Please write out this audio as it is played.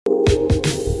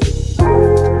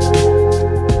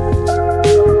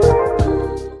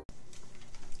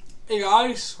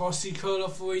guys, Horsey Cola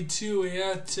 42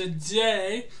 here.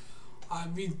 Today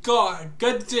we've got a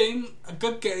good game. I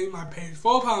paid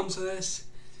 £4 for this,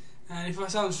 and if I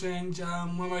sound strange,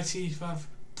 one of my teeth have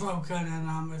broken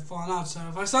and it's fallen out, so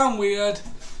if I sound weird,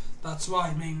 that's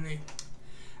why mainly.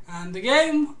 And the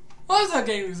game, what is that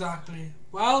game exactly?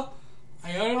 Well,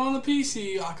 I own it on the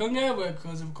PC. I couldn't get it work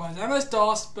because it requires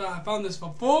MS-DOS, but I found this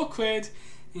for £4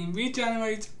 in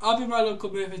Regenerate up in my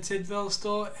local Memphis Tidville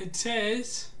store. It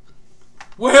is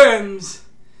Worms,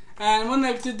 and one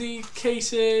next to the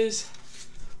cases.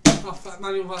 Oh fuck,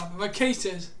 my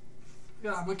cases.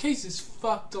 Yeah, my case is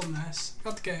fucked on this.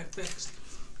 Got to get it fixed.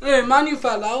 Anyway, manual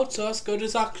fell out, so that's good.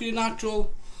 It's actually an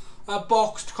actual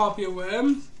boxed copy of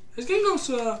Worms. This game goes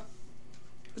to I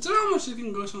don't know how much this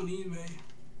game goes on eBay.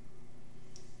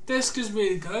 Disc is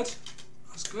really good.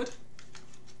 That's good.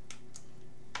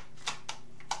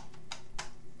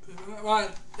 Right,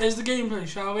 here's the gameplay,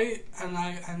 shall we?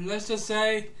 And let's just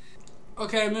say,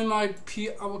 okay, I'm on my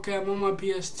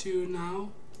PS2 now,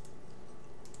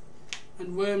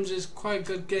 and Worms is quite a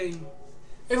good game.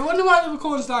 If you wonder why the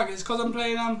recording's lagging, it's because I'm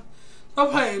playing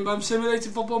not playing, but I'm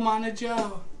simulating Football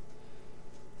Manager.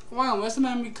 Wow, where's the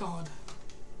memory card?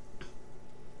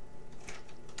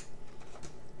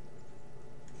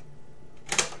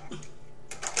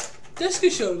 Disc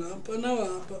is showing up, I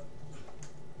know that, but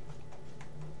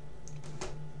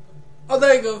oh,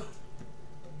 there you go.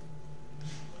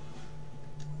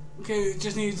 Okay,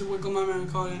 just need to wiggle my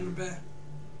memory card in a bit.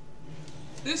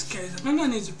 This case, I think I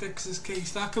need to fix this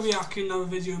case. That could be actually another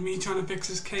video of me trying to fix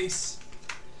this case.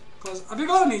 Because I think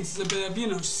all I need is a bit of, you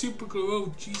know, super glue.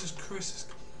 Oh, Jesus Christ.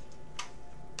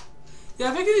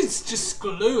 Yeah, I think it needs just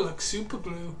glue, like super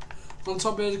glue, on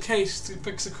top of the case to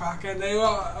fix the crack. And there you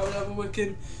are, I would have a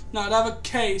wicked, no, I'd have a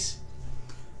case.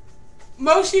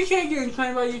 Most UK games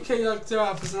played by UK like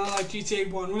developers, and I like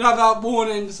GTA 1, would have that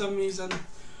warning for some reason.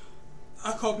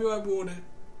 A copyright warning.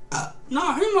 No,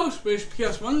 I think most British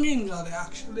PS1 games are there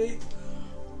actually.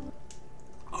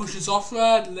 Ocean's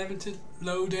Offroad, limited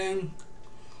loading.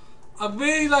 I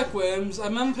really like Worms. I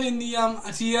remember playing the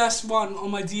DS1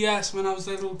 on my DS when I was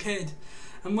a little kid,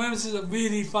 and Worms is a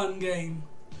really fun game.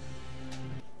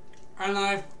 And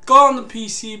I've got on the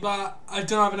PC, but I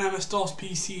don't have an MS-DOS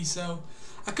PC, so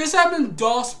I could have been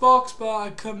DOS box, but I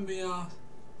couldn't be asked.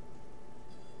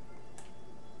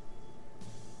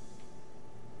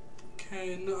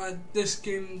 Okay, no, this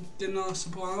game did not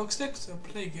support analog sticks, so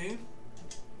play game.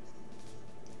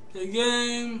 Play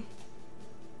game.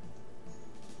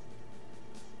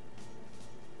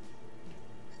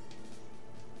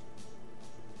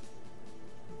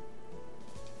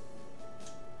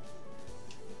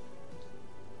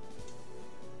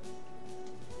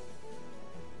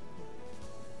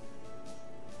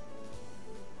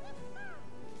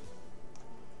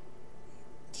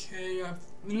 Okay, I've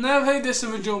never played this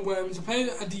original Worms. I played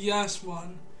a DS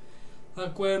one,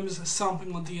 like Worms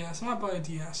something on DS. I might buy a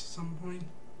DS at some point.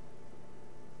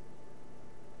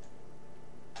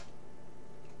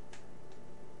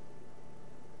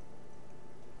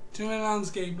 Doing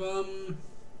landscape.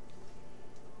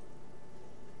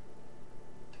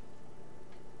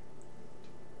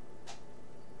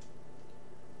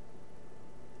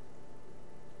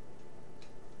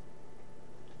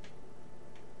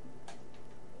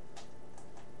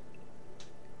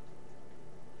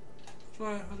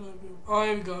 Right, how do I move? Oh,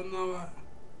 here we go, now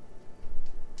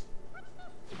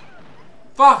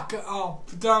fuck! Oh,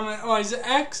 damn it. Oh, is it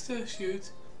X to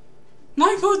shoot?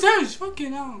 No, go down, it's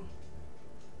fucking hell.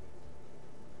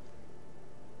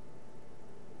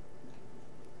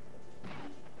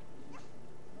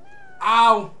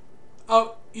 Ow!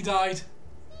 Oh, he died.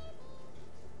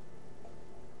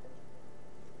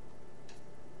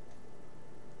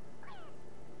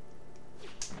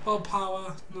 Oh,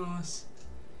 power, nice.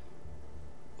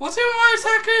 What team am I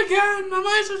attacking again? Am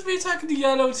I supposed to be attacking the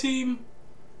yellow team?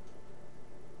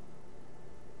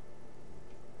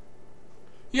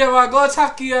 Yeah, well, I gotta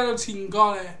attack the yellow team,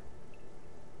 got it.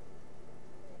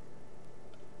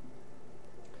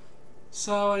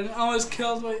 So I almost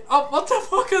killed my. Oh, what the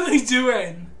fuck are they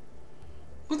doing?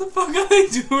 What the fuck are they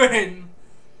doing?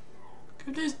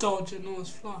 Could this dodge it? No,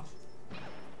 it's fluff.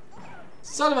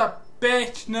 Son of a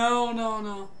bitch! No, no,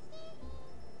 no.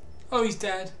 Oh, he's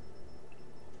dead.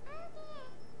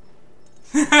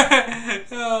 Oh,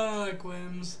 I like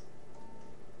Worms.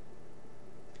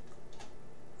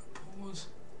 Pause.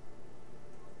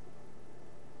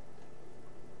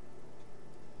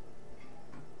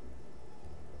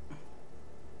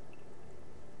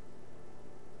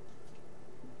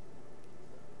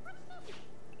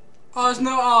 Oh, there's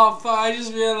no I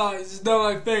just realised there's no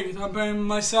like thing. I'm playing with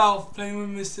myself, playing with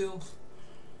myself.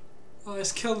 Oh,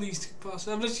 let's kill these two bosses.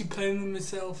 I'm literally playing them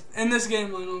myself. In this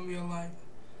game, I'm not real life.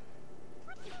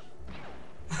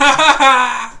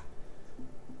 Ha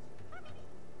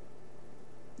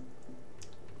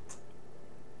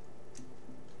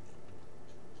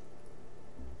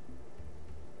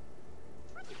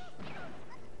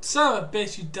Son of a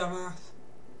bitch, you dumbass.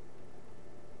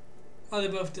 Oh, they're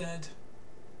both dead.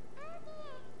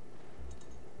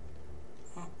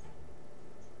 Oh.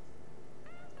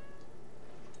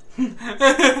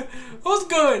 What's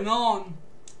going on?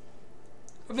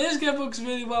 I think this game works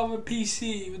really well with the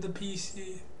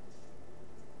PC.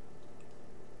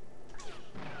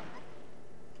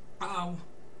 Ow.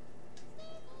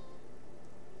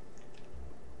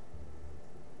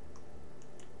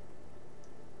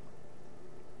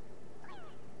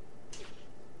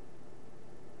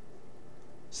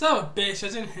 Son of a bitch, I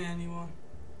didn't hear anyone.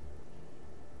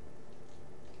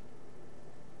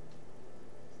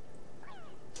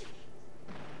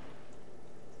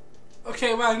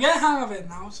 Okay, well, get a hang of it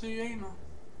now, so you know.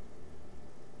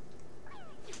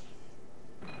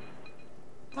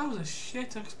 That was a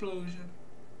shit explosion.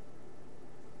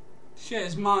 Shit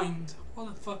is mined.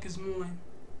 What the fuck is mine?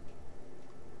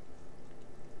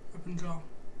 Weapon drop.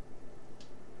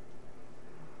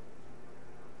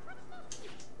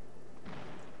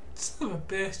 Son of a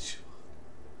bitch.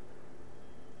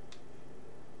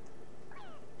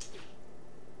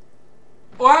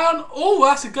 Well, oh,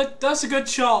 that's a good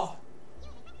shot.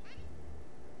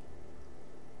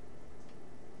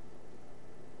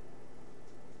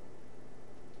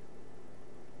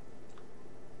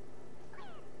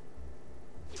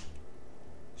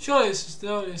 Surely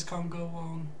this can't go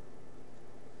wrong.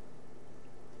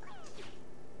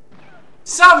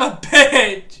 Son of a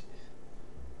bitch!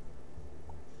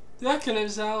 Did that kill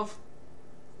himself?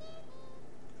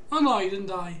 Oh no, he didn't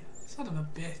die. Son of a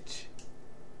bitch.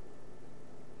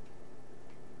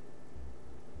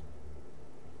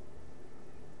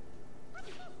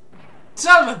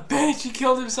 Son of a bitch, he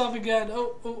killed himself again.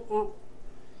 Oh.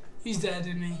 He's dead,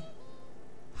 isn't he?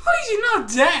 How is he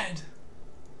not dead?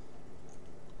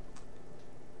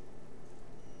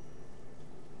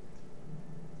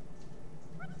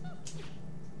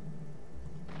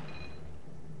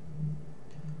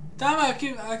 Damn it,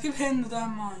 I keep hitting the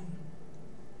damn mine.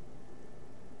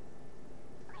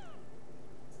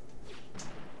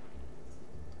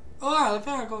 Oh wow, I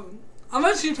think I got him. I'm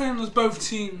actually playing as both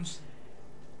teams.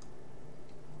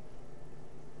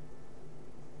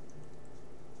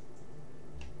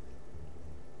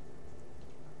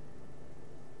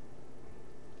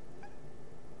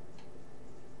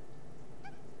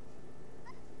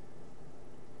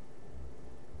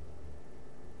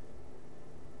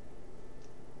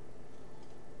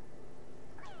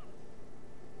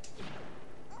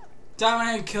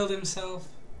 Damn it, he killed himself.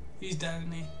 He's dead,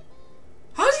 isn't he?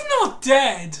 How is he not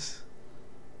dead?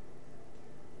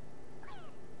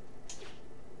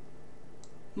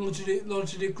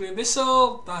 Launch a nuclear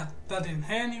missile. That didn't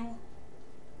hit anyone.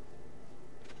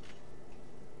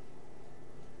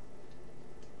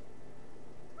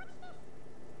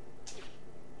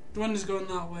 The wind is going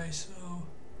that way, so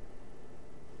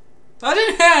that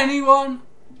didn't hit anyone.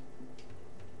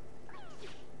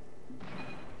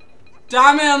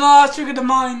 Damn it, no, I triggered the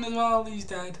mine as well. He's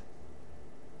dead.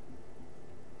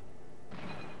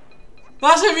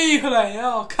 That's a replay.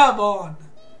 Oh, come on.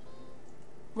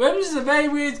 Worms is a very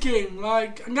weird game.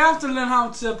 Like, I'm gonna have to learn how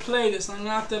to play this. I'm gonna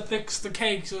have to fix the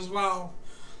cakes as well.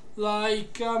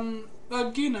 Like you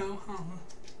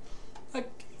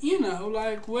know,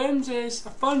 like Worms is a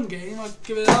fun game. I'd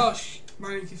give it a hush.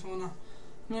 I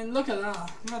mean, look at that. I'm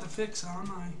gonna have to fix it,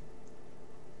 aren't I?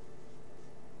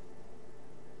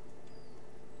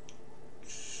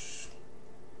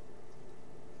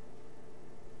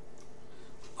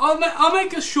 I'll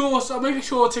make a short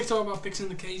TikTok about fixing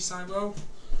the case side, bro.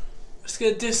 Let's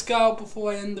get a disc out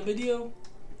before I end the video.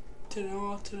 Turn it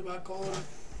off, turn it back on.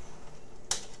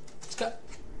 Let's go.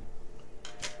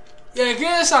 Yeah,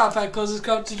 get this out effect because it's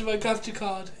captured to my capture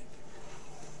card.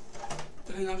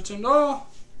 Then I've turned off.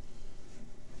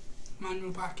 Manual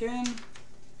back in.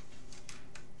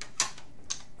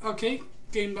 Okay,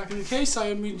 game back in the case. I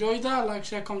hope you enjoyed that. Like,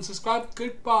 share, comment, subscribe.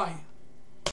 Goodbye.